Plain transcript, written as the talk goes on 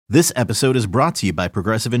This episode is brought to you by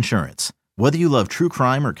Progressive Insurance. Whether you love true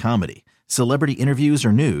crime or comedy, celebrity interviews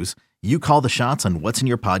or news, you call the shots on what's in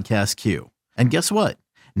your podcast queue. And guess what?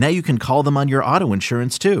 Now you can call them on your auto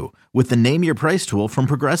insurance too with the Name Your Price tool from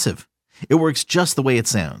Progressive. It works just the way it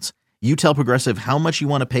sounds. You tell Progressive how much you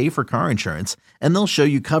want to pay for car insurance, and they'll show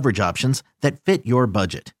you coverage options that fit your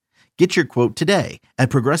budget. Get your quote today at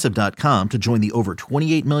Progressive.com to join the over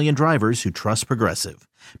 28 million drivers who trust Progressive.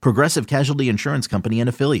 Progressive Casualty Insurance Company and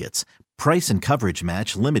Affiliates. Price and coverage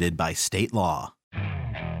match limited by state law.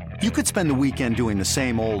 You could spend the weekend doing the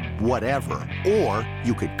same old whatever, or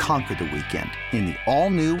you could conquer the weekend in the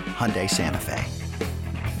all-new Hyundai Santa Fe.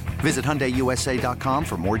 Visit HyundaiUSA.com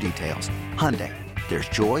for more details. Hyundai, there's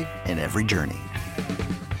joy in every journey.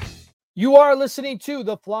 You are listening to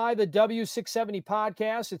the Fly the W670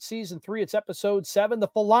 podcast. It's season 3. It's episode 7, The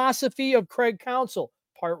Philosophy of Craig Counsell,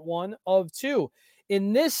 part 1 of 2.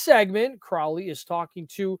 In this segment, Crowley is talking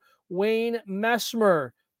to Wayne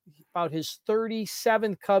Messmer about his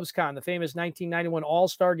 37th CubsCon, the famous 1991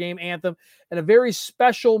 All-Star Game anthem, and a very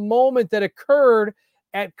special moment that occurred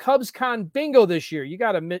at CubsCon Bingo this year.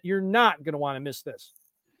 You're not going to want to miss this.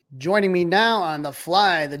 Joining me now on the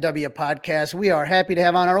Fly the W podcast, we are happy to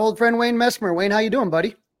have on our old friend Wayne Messmer. Wayne, how you doing,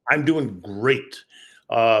 buddy? I'm doing great.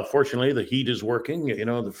 Fortunately, the heat is working. You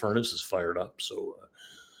know, the furnace is fired up, so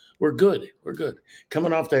we're good. We're good.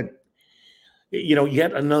 Coming off that,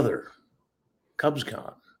 yet another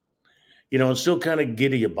CubsCon. I'm still kind of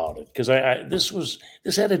giddy about it because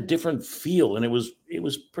this had a different feel, and it was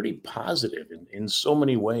pretty positive in so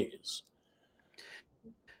many ways.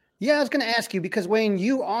 Yeah, I was going to ask you because, Wayne,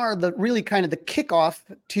 you are really kind of the kickoff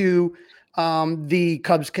to the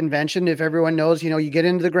Cubs convention. If everyone knows, you get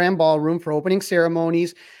into the grand ballroom for opening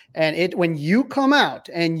ceremonies, and when you come out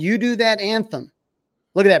and you do that anthem,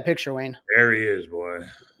 look at that picture, Wayne. There he is, boy.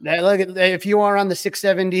 Now, look at if you are on the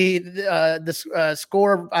 670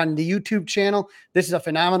 score on the YouTube channel, this is a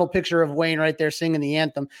phenomenal picture of Wayne right there singing the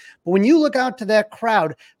anthem. But when you look out to that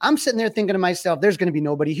crowd, I'm sitting there thinking to myself, there's going to be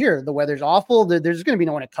nobody here. The weather's awful. There's going to be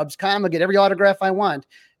no one at CubsCon. I'll get every autograph I want.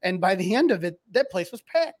 And by the end of it, that place was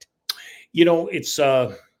packed. It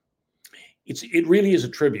really is a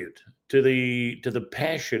tribute to the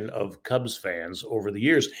passion of Cubs fans over the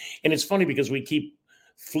years. And it's funny because we keep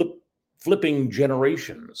flipping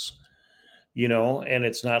generations, and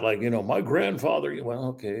it's not like, my grandfather, well,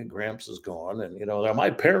 okay, Gramps is gone. And,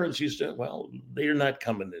 my parents used to, well, they're not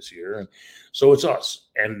coming this year. And so it's us,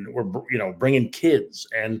 and we're, bringing kids,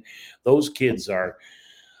 and those kids are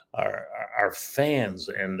fans.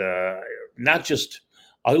 And not just,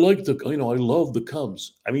 I love the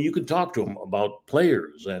Cubs. I mean, you can talk to them about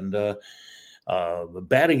players and the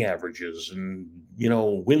batting averages and,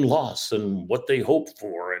 win-loss and what they hope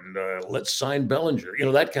for and let's sign Bellinger,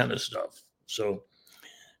 that kind of stuff. So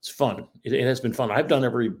it's fun. It has been fun. I've done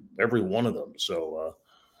every one of them. So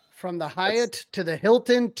from the Hyatt to the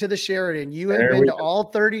Hilton to the Sheraton, you have been to all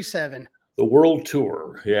 37. The world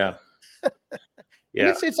tour. Yeah.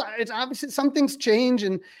 Yeah. It's obviously some things change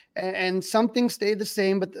and some things stay the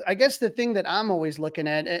same. But I guess the thing that I'm always looking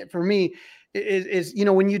at for me is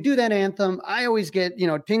when you do that anthem, I always get,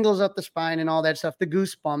 tingles up the spine and all that stuff, the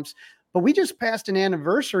goosebumps. But we just passed an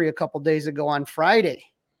anniversary a couple days ago on Friday,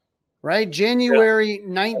 right? January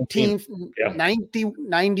 19th,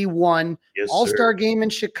 1991, Yes, All-Star Game in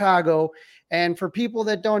Chicago. And for people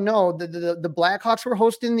that don't know, the Blackhawks were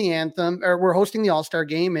hosting the anthem, or were hosting the All-Star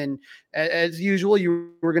Game. And as usual,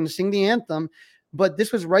 you were going to sing the anthem. But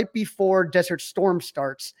this was right before Desert Storm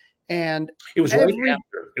starts. And it was right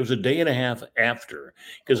after. It was a day and a half after,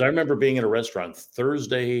 because I remember being in a restaurant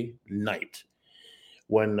Thursday night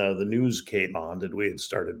when the news came on that we had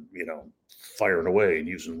started, firing away and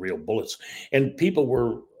using real bullets, and people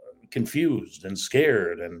were confused and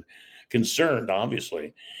scared and concerned,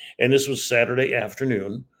 obviously. And this was Saturday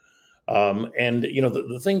afternoon. And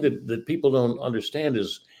the thing that people don't understand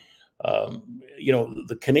is,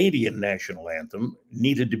 the Canadian national anthem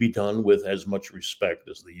needed to be done with as much respect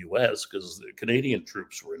as the U.S. because the Canadian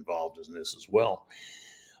troops were involved in this as well.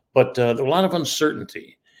 But there was a lot of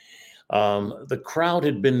uncertainty. The crowd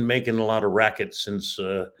had been making a lot of racket since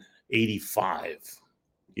 85,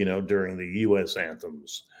 during the U.S.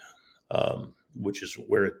 anthems, which is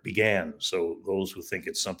where it began. So those who think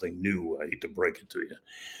it's something new, I hate to break it to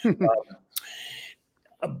you.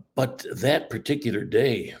 But that particular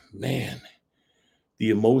day, man,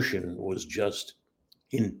 the emotion was just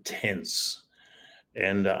intense.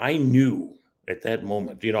 And I knew at that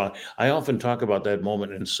moment, I often talk about that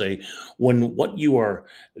moment and say, when what you are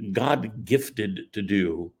God gifted to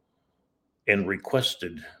do and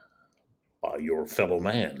requested by your fellow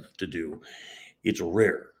man to do, it's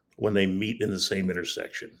rare. when they meet in the same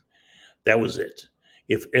intersection. That was it.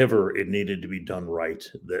 If ever it needed to be done right,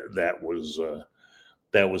 that was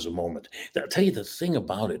a moment. I'll tell you, the thing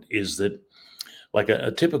about it is that, like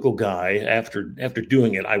a typical guy, after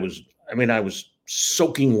doing it, I was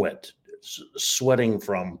soaking wet, sweating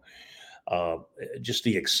from just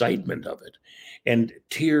the excitement of it, and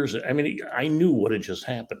tears. I mean, I knew what had just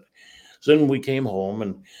happened. So then we came home,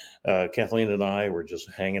 and Kathleen and I were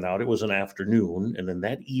just hanging out. It was an afternoon, and then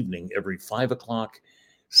that evening, every 5 o'clock,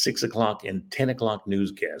 6 o'clock, and 10 o'clock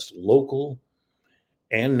newscast, local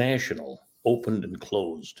and national, opened and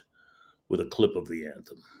closed with a clip of the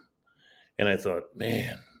anthem. And I thought,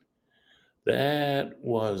 man, that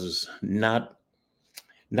was not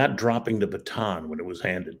dropping the baton when it was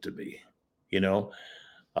handed to me, you know?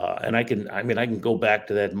 And I can go back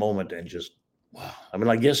to that moment and just, wow. I mean,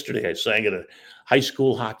 like yesterday, I sang at a high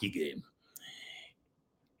school hockey game.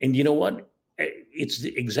 And you know what? It's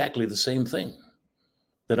exactly the same thing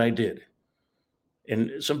that I did.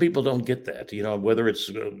 And some people don't get that, whether it's,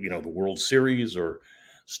 the World Series or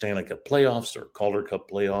Stanley Cup playoffs or Calder Cup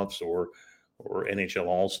playoffs or NHL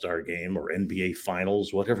All-Star game or NBA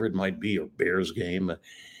Finals, whatever it might be, or Bears game.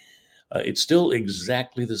 It's still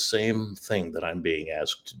exactly the same thing that I'm being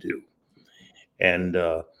asked to do. And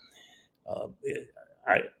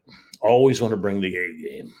I always want to bring the A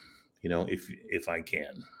game, if I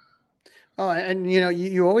can. Oh, and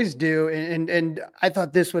you always do. And I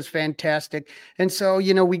thought this was fantastic. And so,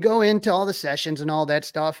 we go into all the sessions and all that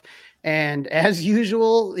stuff. And as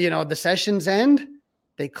usual, the sessions end,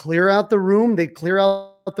 they clear out the room, they clear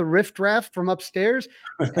out the riffraff from upstairs,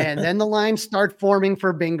 and then the lines start forming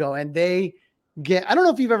for bingo. And I don't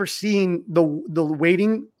know if you've ever seen the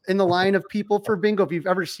waiting in the line of people for bingo. If you've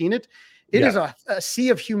ever seen it, it is a sea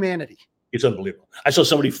of humanity. It's unbelievable. I saw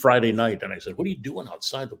somebody Friday night and I said, "What are you doing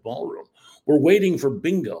outside the ballroom?" "We're waiting for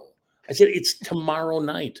bingo." I said, "It's tomorrow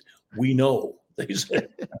night." "We know," they said.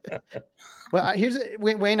 Well,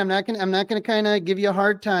 Wayne, I'm not gonna kind of give you a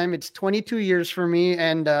hard time. It's 22 years for me.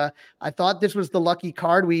 And I thought this was the lucky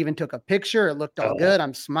card. We even took a picture. It looked all good.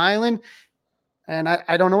 I'm smiling. And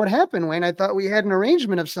I don't know what happened, Wayne. I thought we had an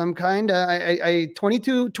arrangement of some kind. I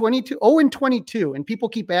 22, 0-22. And people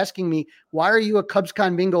keep asking me, why are you a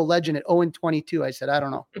CubsCon bingo legend at 0-22? I said, I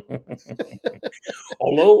don't know.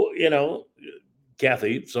 Although,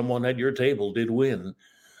 Kathy, someone at your table did win.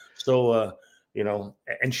 So,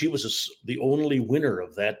 and she was the only winner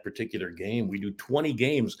of that particular game. We do 20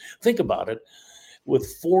 games. Think about it,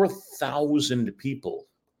 with 4,000 people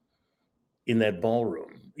in that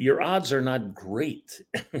ballroom. Your odds are not great.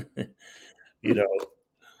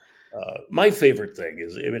 My favorite thing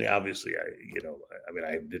is, obviously,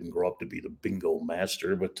 I didn't grow up to be the bingo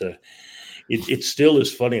master, but it still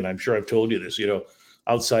is funny. And I'm sure I've told you this,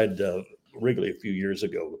 outside Wrigley a few years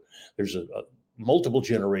ago, there's a multiple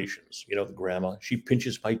generations, the grandma, she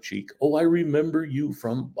pinches my cheek. "Oh, I remember you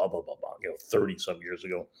from blah, blah, blah, blah, 30 some years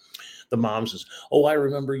ago." The mom says, "Oh, I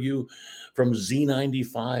remember you from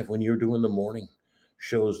Z95 when you were doing the morning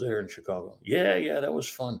shows there in Chicago." Yeah, that was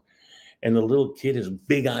fun." And the little kid has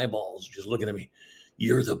big eyeballs just looking at me.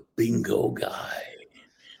 "You're the bingo guy."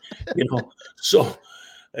 So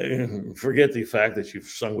forget the fact that you've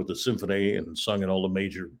sung with the symphony and sung in all the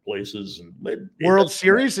major places. And World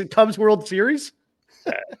Series, Cubs World Series.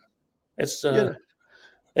 It's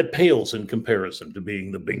it pales in comparison to being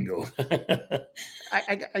the bingo.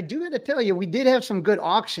 I do got to tell you, we did have some good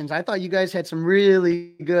auctions. I thought you guys had some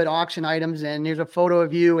really good auction items, and there's a photo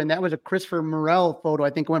of you, and that was a Christopher Morel photo. I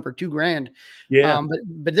think it went for $2,000. Yeah.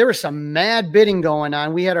 But there was some mad bidding going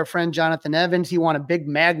on. We had our friend Jonathan Evans. He won a big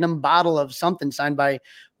Magnum bottle of something signed by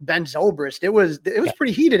Ben Zobrist. It was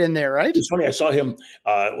pretty heated in there, right? It's funny. I saw him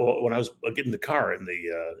when I was getting the car in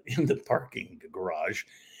the parking garage.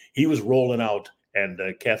 He was rolling out, and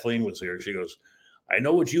Kathleen was here. She goes, "I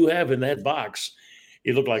know what you have in that box."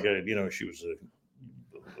 It looked like she was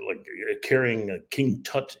carrying a King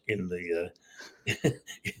Tut in the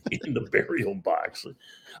in the burial box.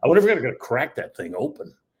 I wonder if we're going to crack that thing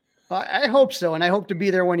open. I hope so, and I hope to be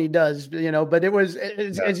there when he does. But it was,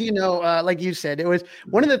 as you know, like you said, it was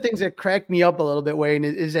one of the things that cracked me up a little bit, Wayne,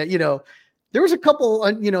 is that there was a couple,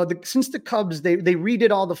 since the Cubs, they redid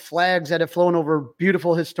all the flags that have flown over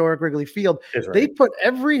beautiful historic Wrigley Field. Right. They put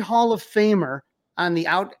every Hall of Famer on the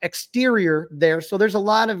exterior there. So there's a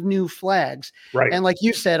lot of new flags. Right. And like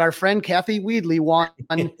you said, our friend Kathy Weedley won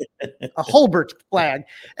a Holbert flag.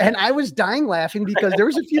 And I was dying laughing because there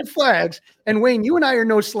was a few flags. And Wayne, you and I are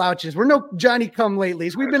no slouches. We're no Johnny come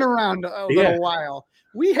latelys. We've been around a little while.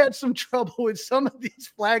 We had some trouble with some of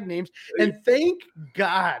these flag names. And thank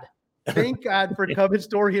God Thank God for Cub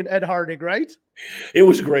historian Ed Hardig, right? It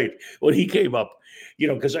was great when he came up,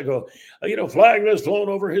 because I go, flag was flown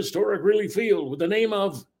over historic Wrigley Field with the name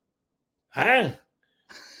of,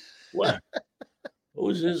 what? Who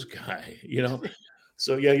was this guy?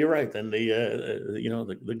 So yeah, you're right. Then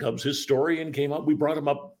the Cubs historian came up. We brought him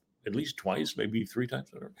up at least twice, maybe 3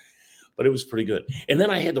 times, but it was pretty good. And then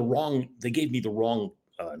I had they gave me the wrong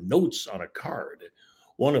notes on a card.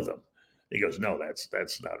 One of them, he goes, no, that's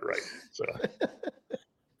not right. So.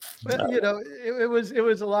 But it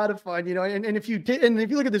was a lot of fun, and if you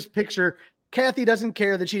look at this picture, Kathy doesn't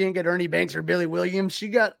care that she didn't get Ernie Banks or Billy Williams. She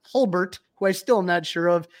got Hulbert, who I still am not sure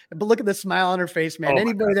of, but look at the smile on her face, man.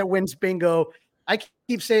 Anybody that wins bingo, I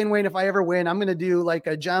keep saying, Wayne, if I ever win, I'm going to do like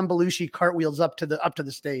a John Belushi cartwheels up to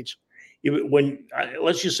the stage.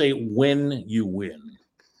 Let's just say when you win,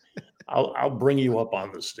 I'll bring you up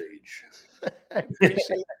on the stage. I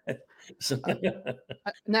appreciate it.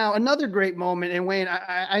 Now, another great moment, and Wayne,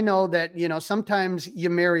 I know that, sometimes you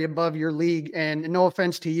marry above your league, and no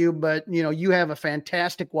offense to you, but, you have a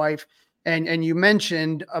fantastic wife, and you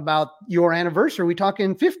mentioned about your anniversary. We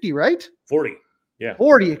talking 50, right? 40. Yeah.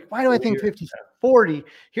 40. Why do I think 50? 40.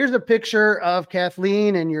 Here's a picture of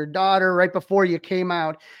Kathleen and your daughter right before you came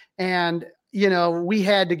out. And, we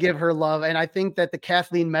had to give her love. And I think that the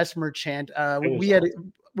Kathleen Messmer chant, we had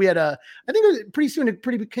I think it was pretty soon,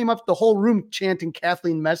 it came up the whole room chanting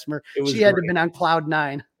Kathleen Messmer. She had to have been on cloud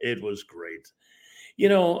 9. It was great.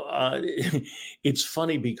 It's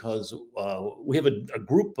funny because we have a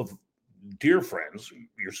group of dear friends,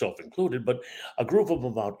 yourself included, but a group of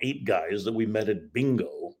about 8 guys that we met at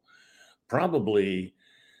bingo probably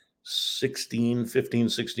 16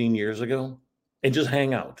 years ago, and just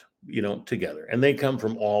hang out, together. And they come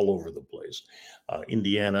from all over the place,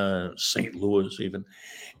 Indiana, St. Louis even.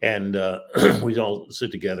 And we all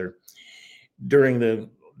sit together during the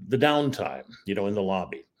downtime, in the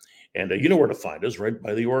lobby. And you know where to find us, right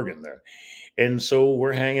by the organ there. And so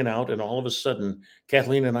we're hanging out, and all of a sudden,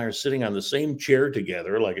 Kathleen and I are sitting on the same chair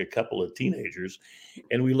together, like a couple of teenagers.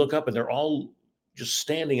 And we look up, and they're all just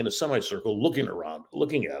standing in a semicircle, looking around,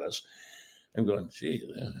 looking at us, and going, gee,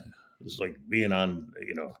 it's like being on,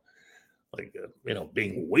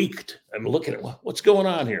 being waked. I'm looking at what's going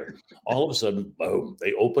on here. All of a sudden, boom,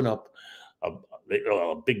 they open up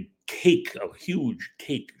a big cake, a huge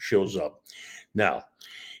cake shows up. Now,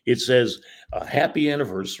 it says, happy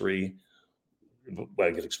anniversary.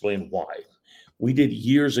 I could explain why. We did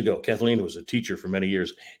years ago. Kathleen was a teacher for many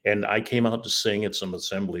years, and I came out to sing at some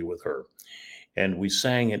assembly with her. And we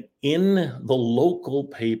sang it in the local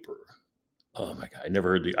paper. Oh my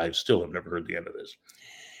God, I still have never heard the end of this.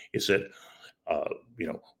 It said,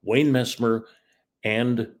 Wayne Messmer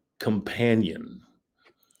and companion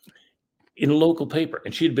in a local paper.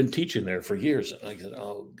 And she'd been teaching there for years. And I said,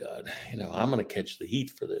 oh God, I'm going to catch the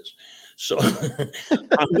heat for this. So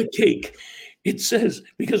on the cake, it says,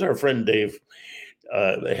 because our friend Dave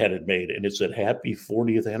had it made, and it said, happy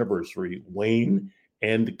 40th anniversary, Wayne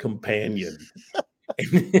and companion.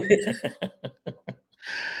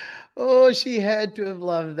 Oh, she had to have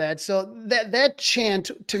loved that. So that chant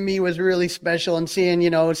to me was really special, and seeing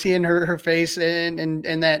her face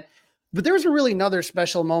and that. But there was really another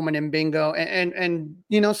special moment in bingo, and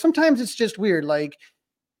sometimes it's just weird. Like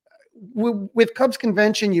with Cubs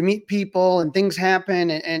convention, you meet people and things happen,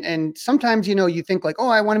 and sometimes you think like, oh,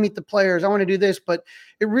 I want to meet the players, I want to do this, but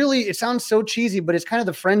it sounds so cheesy, but it's kind of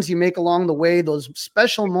the friends you make along the way, those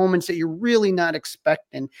special moments that you're really not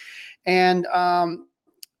expecting. And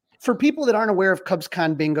for people that aren't aware of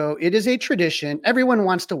CubsCon bingo, it is a tradition. Everyone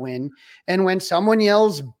wants to win. And when someone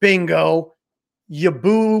yells bingo, you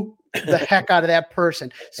boo the heck out of that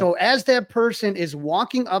person. So as that person is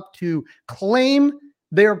walking up to claim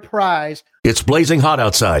their prize. It's blazing hot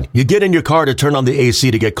outside. You get in your car to turn on the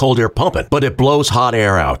AC to get cold air pumping, but it blows hot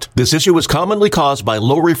air out. This issue is commonly caused by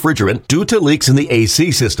low refrigerant due to leaks in the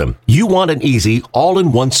AC system. You want an easy,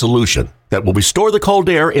 all-in-one solution that will restore the cold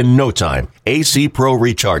air in no time. AC Pro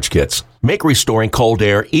Recharge Kits make restoring cold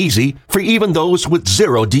air easy for even those with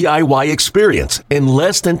zero DIY experience in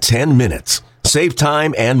less than 10 minutes. Save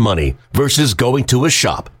time and money versus going to a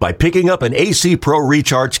shop by picking up an AC Pro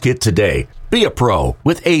Recharge Kit today. Be a pro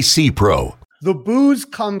with AC Pro. The boos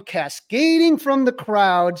come cascading from the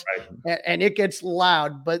crowds, right, and it gets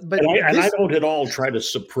loud. But I don't at all try to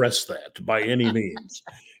suppress that by any means.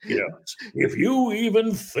 If you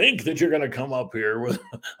even think that you're going to come up here with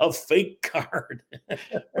a fake card.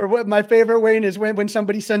 Or what my favorite, Wayne, is when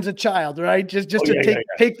somebody sends a child, right? Just to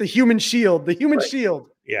take the human shield, shield.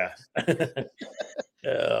 Yeah.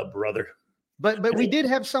 Brother. But we did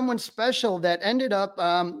have someone special that ended up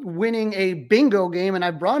winning a bingo game, and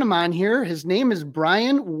I brought him on here. His name is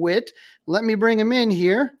Brian Witt. Let me bring him in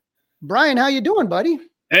here. Brian, how you doing, buddy?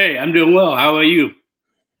 Hey, I'm doing well. How are you?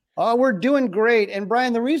 Oh, we're doing great. And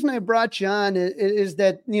Brian, the reason I brought you on is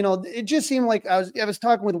that, it just seemed like I was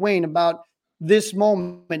talking with Wayne about this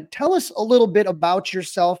moment. Tell us a little bit about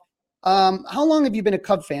yourself. How long have you been a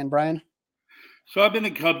Cub fan, Brian? So I've been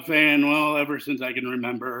a Cub fan, well, ever since I can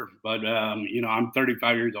remember. But, I'm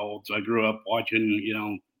 35 years old. So I grew up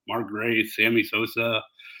watching, Mark Gray, Sammy Sosa,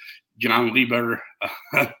 John Lieber.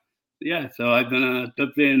 Yeah, so I've been a Cub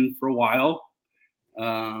fan for a while.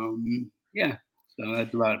 So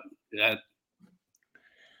that's about that.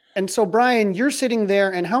 And so, Brian, you're sitting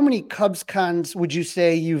there, and how many Cubs cons would you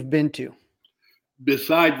say you've been to?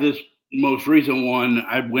 Besides this most recent one,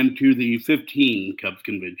 I went to the 15 Cubs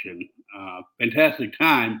convention. Fantastic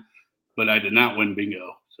time, but I did not win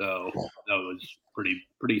bingo. So that was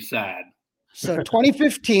pretty sad. So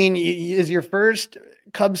 2015 is your first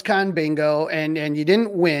Cubs con bingo, and you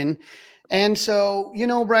didn't win. And so,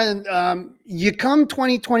 Brian, you come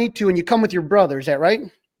 2022 and you come with your brother. Is that right?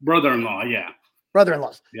 Brother-in-law, yeah.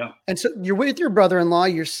 Brother-in-laws. Yeah. And so you're with your brother-in-law,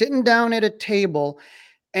 you're sitting down at a table,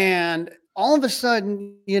 and all of a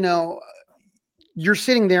sudden, you're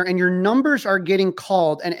sitting there and your numbers are getting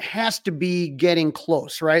called, and it has to be getting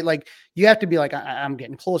close, right? Like you have to be like, I'm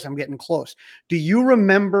getting close. I'm getting close. Do you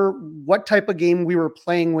remember what type of game we were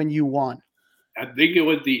playing when you won? I think it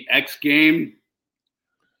was the X game.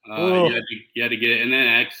 You had to get it in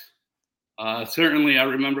an X. Certainly, I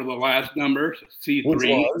remember the last number, C3. Which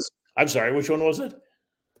was? I'm sorry, which one was it?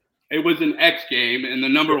 It was an X game, and the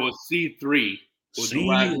number was C3. Was the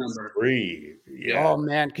last number. C3. Yeah. Oh,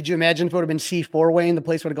 man. Could you imagine if it would have been C4, Wayne? The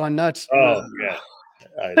place would have gone nuts. Oh, yeah.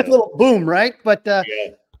 A little boom, right? But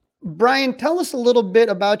Brian, tell us a little bit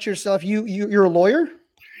about yourself. You're a lawyer?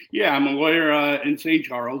 Yeah, I'm a lawyer in St.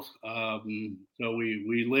 Charles. So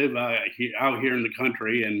we live out here in the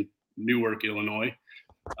country in Newark, Illinois.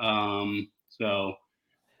 I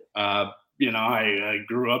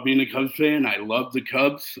grew up being a Cubs fan. I love the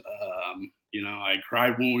Cubs. I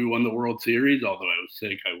cried when we won the World Series, although I was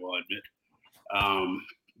sick, I will admit.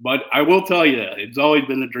 But I will tell you, it's always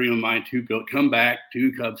been a dream of mine to come back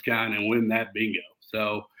to CubsCon and win that bingo.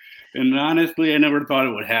 So, and honestly, I never thought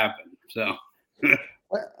it would happen. So.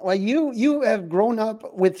 Well, you have grown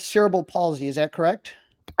up with cerebral palsy. Is that correct?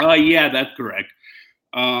 Yeah, that's correct.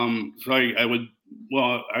 I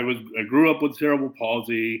grew up with cerebral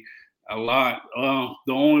palsy a lot.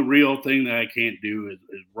 The only real thing that I can't do is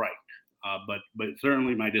write. But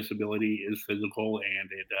certainly my disability is physical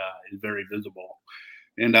and it is very visible.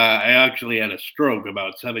 And I actually had a stroke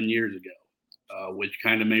about 7 years ago, which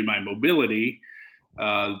kind of made my mobility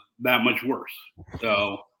that much worse.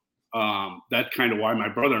 So that's kind of why my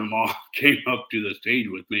brother-in-law came up to the stage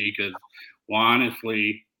with me because,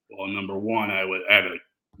 honestly, number one, I had a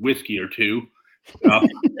whiskey or two. But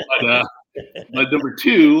number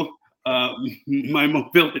two, my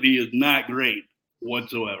mobility is not great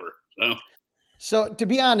whatsoever. So to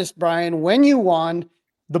be honest, Brian, when you won,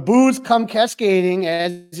 the boos come cascading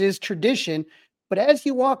as is tradition. But as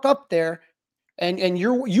you walk up there, and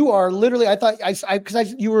you are literally, I thought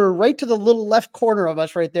you were right to the little left corner of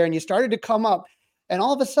us right there, and you started to come up, and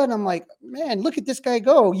all of a sudden I'm like, man, look at this guy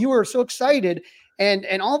go! You were so excited,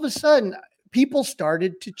 and all of a sudden people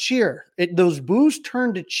started to cheer. Those boos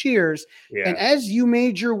turned to cheers, and as you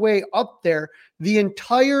made your way up there, the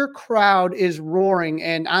entire crowd is roaring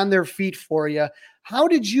and on their feet for you. How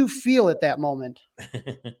did you feel at that moment?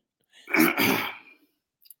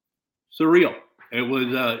 Surreal. It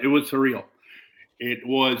was surreal. It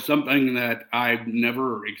was something that I've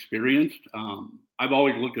never experienced. I've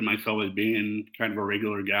always looked at myself as being kind of a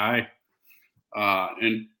regular guy,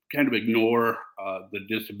 and kind of ignore the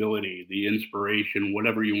disability, the inspiration,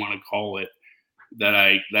 whatever you want to call it, that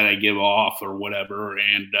I give off or whatever.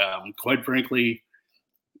 And quite frankly,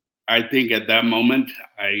 I think at that moment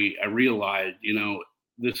I realized,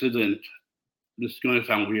 this is going to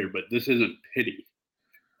sound weird, but this isn't pity.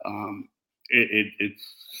 It's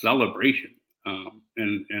celebration.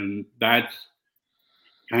 And that's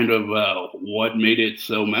kind of what made it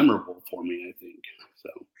so memorable for me, I think. So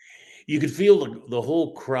you could feel the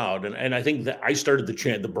whole crowd. And I think that I started the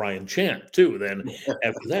chant, the Brian chant too. Then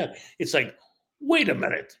after that, it's like, wait a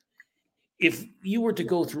minute. If you were to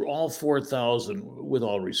go through all 4,000, with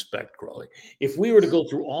all respect, Crawley, if we were to go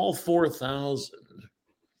through all 4,000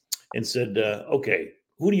 and said, okay,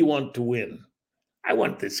 who do you want to win? I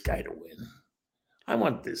want this guy to win. I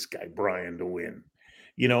want this guy, Brian, to win.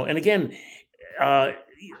 And again,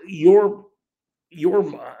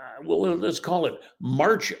 well, let's call it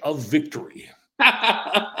March of Victory.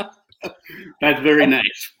 That's very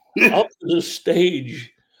nice. Up to the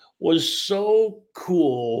stage was so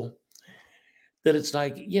cool that it's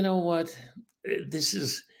like, you know what? This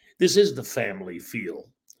is the family feel.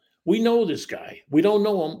 We know this guy. We don't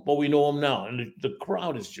know him, but we know him now. And the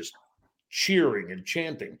crowd is just cheering and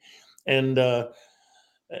chanting. And I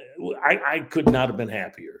could not have been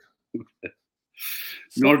happier.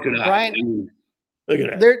 Nor could I. Brian, Look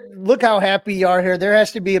at that. Look how happy you are here. There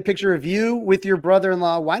has to be a picture of you with your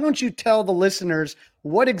brother-in-law. Why don't you tell the listeners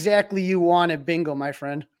what exactly you won at bingo, my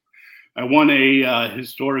friend? I won a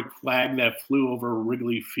historic flag that flew over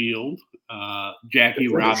Wrigley Field. Jackie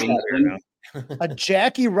Robinson. A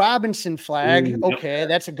Jackie Robinson flag. Okay,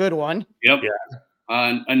 that's a good one. Yep.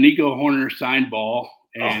 Yeah. A Nico Horner signed ball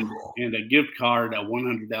and a gift card, a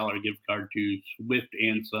 $100 gift card to Swift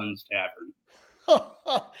and Sons Tavern.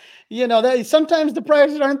 You know, that sometimes the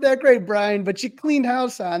prices aren't that great, Brian, but you cleaned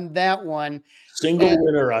house on that one. Single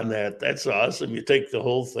winner on that. That's awesome. You take the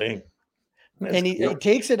whole thing. And he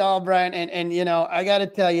takes it all, Brian. And you know, I got to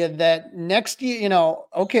tell you that next year, you know,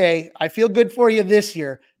 okay, I feel good for you this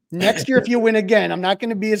year. Next year, if you win again, I'm not going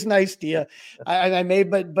to be as nice to you. I may,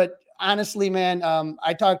 but honestly, man,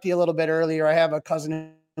 I talked to you a little bit earlier. I have a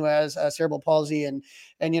cousin who has cerebral palsy, and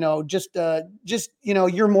you know, just you know,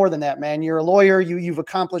 you're more than that, man. You're a lawyer. You've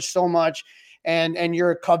accomplished so much, and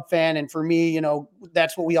you're a Cub fan. And for me, you know,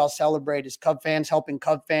 that's what we all celebrate is Cub fans helping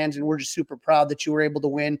Cub fans, and we're just super proud that you were able to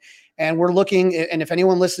win. And we're looking, and if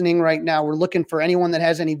anyone listening right now, we're looking for anyone that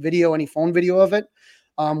has any video, any phone video of it.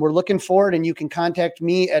 We're looking for it, and you can contact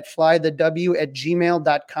me at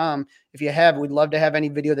flythew@gmail.com. If you have, we'd love to have any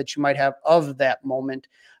video that you might have of that moment.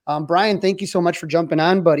 Brian, thank you so much for jumping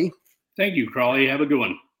on, buddy. Thank you, Crawley. Have a good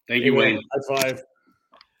one. Thank you, Wayne. High five.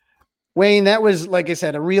 Wayne, that was, like I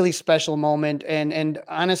said, a really special moment. And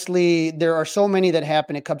honestly, there are so many that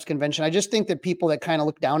happen at Cubs Convention. I just think that people that kind of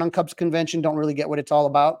look down on Cubs Convention don't really get what it's all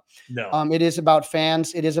about. No. It is about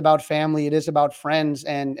fans. It is about family. It is about friends.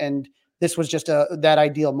 And this was just that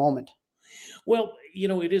ideal moment. Well, you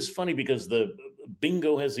know, it is funny because the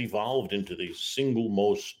bingo has evolved into the single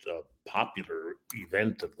most popular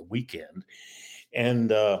event of the weekend.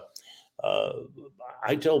 And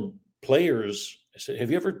I tell players, I said,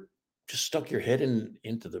 have you ever just stuck your head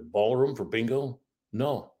into the ballroom for bingo?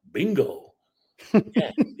 No, bingo.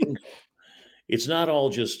 Yeah, bingo. It's not all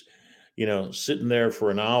just, you know, sitting there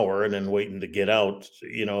for an hour and then waiting to get out,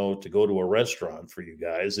 you know, to go to a restaurant for you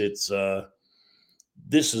guys. It's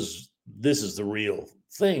this is the real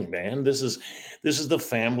thing, man. This is the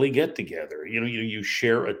family get together. You know, you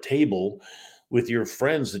share a table with your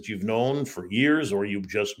friends that you've known for years or you've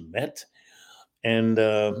just met. And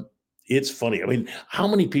it's funny. I mean, how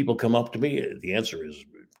many people come up to me? The answer is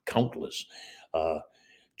countless.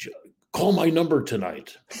 Call my number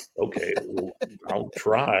tonight. Okay, well, I'll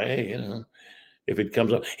try. You know, if it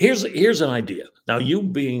comes up. Here's an idea. Now, you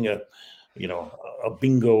being a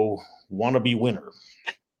bingo wannabe winner.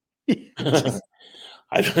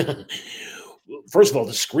 First of all,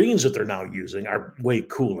 the screens that they're now using are way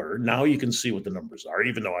cooler. Now you can see what the numbers are,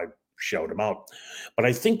 even though I shout them out. But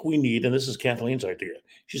I think we need, and this is Kathleen's idea,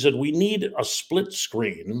 she said, we need a split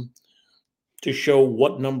screen to show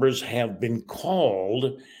what numbers have been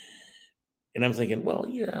called. And I'm thinking, well,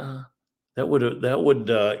 yeah, that would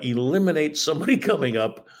eliminate somebody coming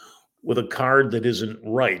up with a card that isn't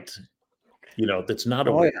right, you know, that's not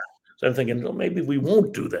a winner. Yeah. So I'm thinking, well, maybe we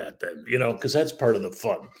won't do that then, you know, because that's part of the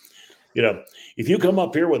fun. You know, if you come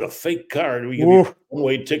up here with a fake card, we give you a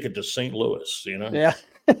one-way ticket to St. Louis, you know? Yeah.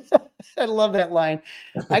 I love that line.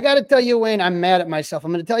 I got to tell you, Wayne, I'm mad at myself.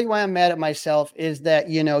 I'm going to tell you why I'm mad at myself is that,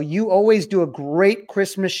 you know, you always do a great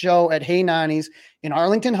Christmas show at Hey Nani's in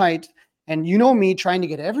Arlington Heights. And you know me trying to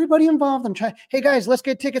get everybody involved. I'm trying, hey guys, let's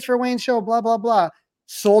get tickets for Wayne's show, blah, blah, blah.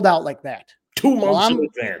 Sold out like that. 2 months in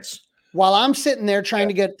advance. While I'm sitting there trying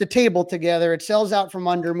to get the table together, it sells out from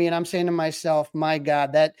under me. And I'm saying to myself, my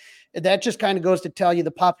God, that just kind of goes to tell you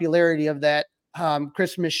the popularity of that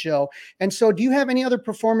Christmas show. And so do you have any other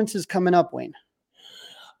performances coming up, Wayne?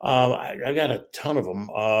 I got a ton of them.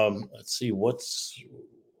 Let's see what's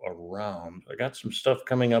around. I got some stuff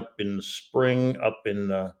coming up in the spring up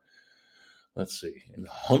in, in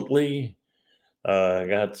Huntley. I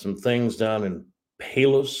got some things down in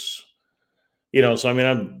Palos. You know, so I mean,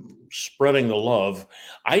 I'm spreading the love.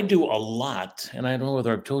 I do a lot, and I don't know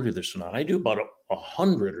whether I've told you this or not. I do about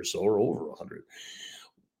 100 or so, or over 100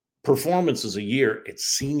 performances a year at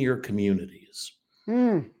senior communities.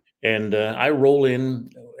 And I roll in,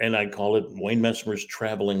 and I call it Wayne Messmer's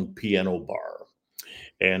Traveling Piano Bar,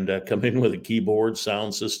 and come in with a keyboard,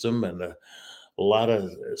 sound system, and a a lot of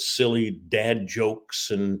silly dad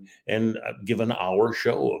jokes and give an hour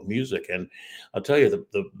show of music. And I'll tell you,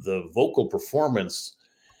 the vocal performance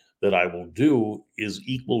that I will do is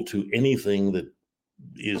equal to anything that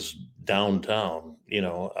is downtown,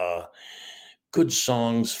 good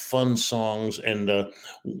songs, fun songs. And,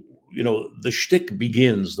 the shtick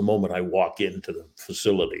begins the moment I walk into the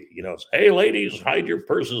facility. It's, hey, ladies, hide your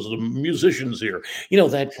purses. The musician's here.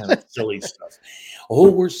 That kind of silly stuff. Oh,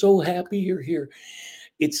 we're so happy you're here.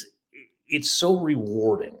 It's so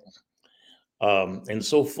rewarding and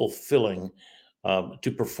so fulfilling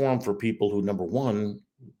to perform for people who, number one,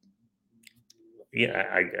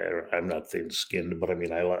 yeah, I'm not thin-skinned, but I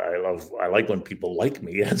mean, I like when people like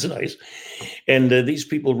me. That's nice, and these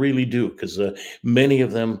people really do, because many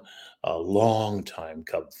of them long-time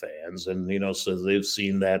Cub fans, and so they've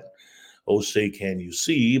seen that. Oh, say can you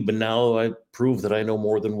see? But now I prove that I know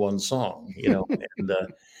more than one song. And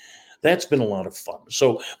that's been a lot of fun.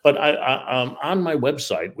 So, but I on my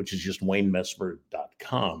website, which is just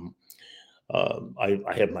waynemessmer.com,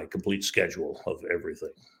 I have my complete schedule of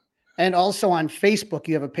everything. And also on Facebook,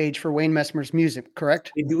 you have a page for Wayne Messmer's music,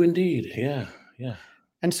 correct? We do indeed. Yeah. Yeah.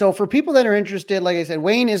 And so for people that are interested, like I said,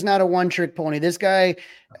 Wayne is not a one-trick pony. This guy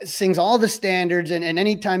sings all the standards, and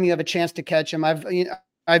anytime you have a chance to catch him,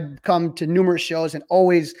 I've come to numerous shows, and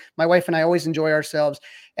always, my wife and I always enjoy ourselves.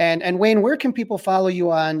 And Wayne, where can people follow you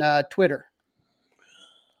on Twitter?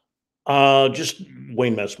 Just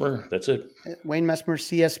Wayne Messmer. That's it. Wayne Messmer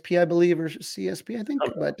CSP, I believe, or CSP, I think.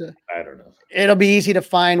 But I don't know. It'll be easy to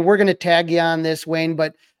find. We're going to tag you on this, Wayne.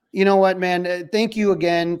 But you know what, man? Thank you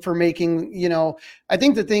again for making. I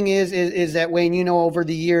think the thing is that, Wayne, over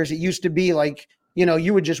the years, it used to be like,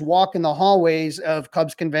 you would just walk in the hallways of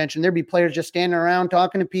Cubs convention. There'd be players just standing around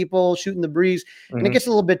talking to people, shooting the breeze. Mm-hmm. And it gets a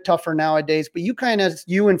little bit tougher nowadays. But you and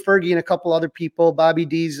Fergie and a couple other people, Bobby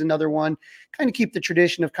D's another one, kind of keep the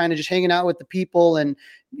tradition of kind of just hanging out with the people and,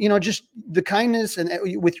 just the kindness and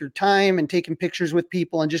with your time and taking pictures with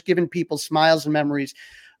people and just giving people smiles and memories.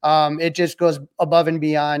 It just goes above and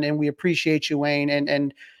beyond. And we appreciate you, Wayne.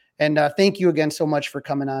 And thank you again so much for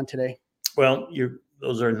coming on today. Well,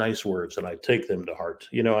 those are nice words, and I take them to heart.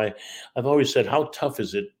 I've always said, how tough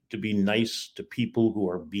is it to be nice to people who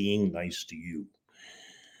are being nice to you?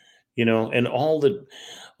 And all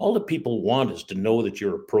that people want is to know that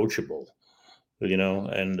you're approachable.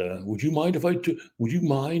 And would you mind would you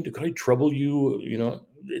mind if I trouble you?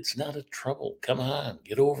 It's not a trouble. Come on,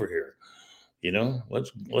 get over here.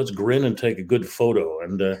 Let's grin and take a good photo.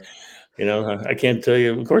 And I can't tell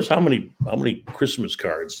you, of course, how many Christmas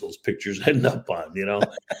cards those pictures end up on,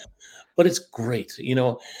 but it's great,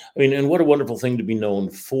 and what a wonderful thing to be known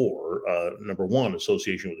for. Number one,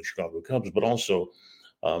 association with the Chicago Cubs, but also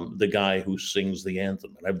the guy who sings the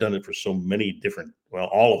anthem. And I've done it for so many different,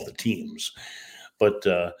 all of the teams, but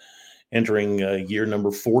entering year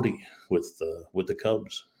number 40 with the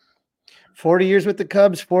Cubs. 40 years with the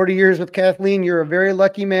Cubs, 40 years with Kathleen. You're a very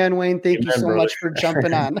lucky man, Wayne. Thank you so much for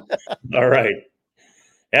jumping on. All right.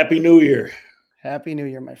 Happy New Year. Happy New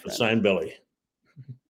Year, my friend. Sign Belly.